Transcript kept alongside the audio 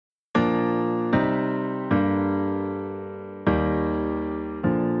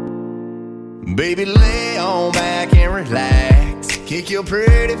Baby, lay on back and relax. Kick your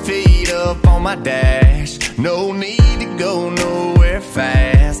pretty feet up on my dash. No need to go nowhere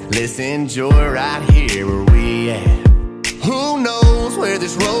fast. Let's enjoy right here where we at. Who knows where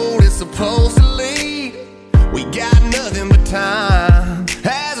this road is supposed to lead? We got nothing but time.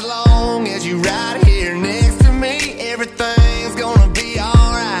 As long as you right here next to me, everything's gonna be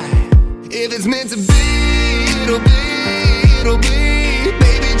alright. If it's meant to be, it'll be, it'll be.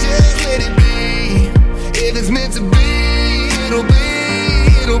 Baby, just let it be. If it's meant to be, it'll be,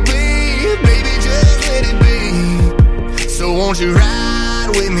 it'll be. Baby, just let it be. So won't you ride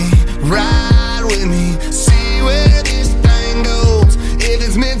with me, ride with me, see where this thing goes. If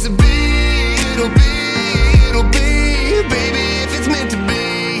it's meant to be, it'll be, it'll be. Baby, if it's meant to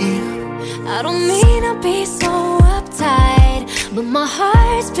be. I don't mean to be so uptight, but my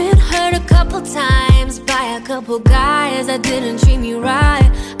heart's been hurt a couple times by a couple guys that didn't treat me right.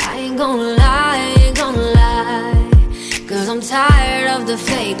 I ain't gonna lie, I ain't gonna lie, 'cause I'm tired of the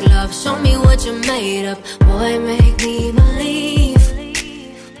fake love. Show me what you're made of, boy, make me believe.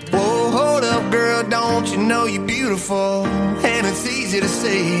 Whoa, hold up, girl, don't you know you're beautiful? And it's easy to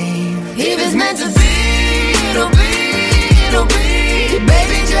see. If it's meant to be, it'll be, it'll be.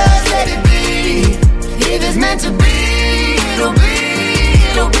 Baby, just let it be. If it's meant to be, it'll be,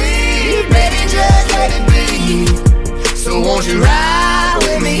 it'll be. Baby, just let it be. So won't you ride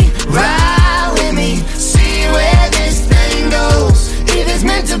with me, ride with me, see where this thing goes. If it's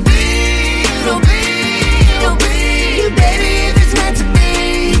meant to be, it'll be, it'll be. Baby, if it's meant to be.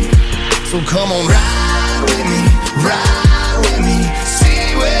 So come on, ride with me, ride with me,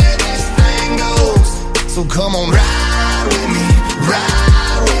 see where this thing goes. So come on, ride with me,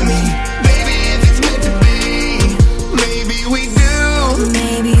 ride with me. Baby, if it's meant to be. Maybe we do,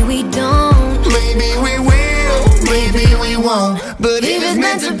 maybe we don't, maybe we will, maybe we won't. but if it's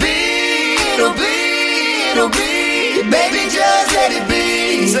meant to be, it'll be, it'll be. Baby, just let it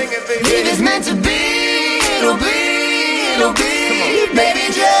be. Sing it, baby. If it's meant to be, it'll be, it'll be. Baby,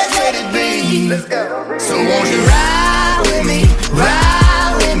 just let it be. Let's go. So won't you ride with me,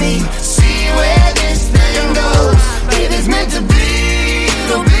 ride with me, see where this thing goes. If it's meant to be,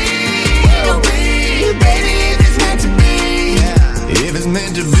 it'll be, it'll be. Baby, if it's meant to be. If it's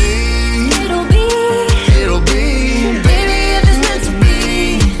meant to be, It'll be, it'll be. baby, if it's meant to be.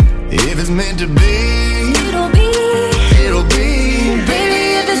 If it's meant to be, It'll be, it'll be. baby,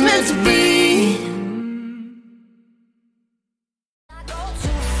 if it's meant to be. I go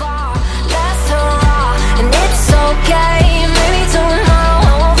too far, that's so raw, and it's okay. Maybe tomorrow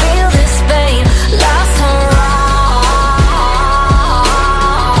I won't feel this pain. Lost so raw,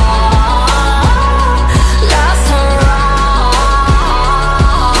 lost so raw.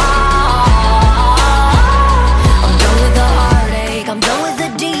 I'm done with the heartache, I'm done with the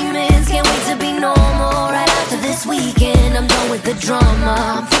demons. Can't wait to be normal right after this weekend. I'm done with the drama,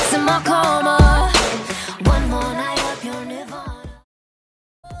 I'm fixing my karma. One more night up your nirvana.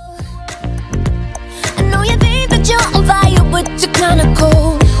 I know you think that you're on fire, but you're kinda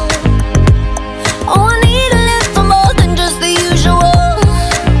cold. Oh, I need to live for more than just the usual.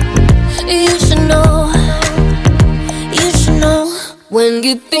 You should know, you should know. When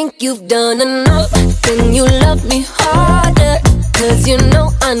you think you've done enough, then you love me harder, 'cause you know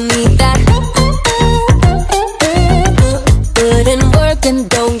I need that.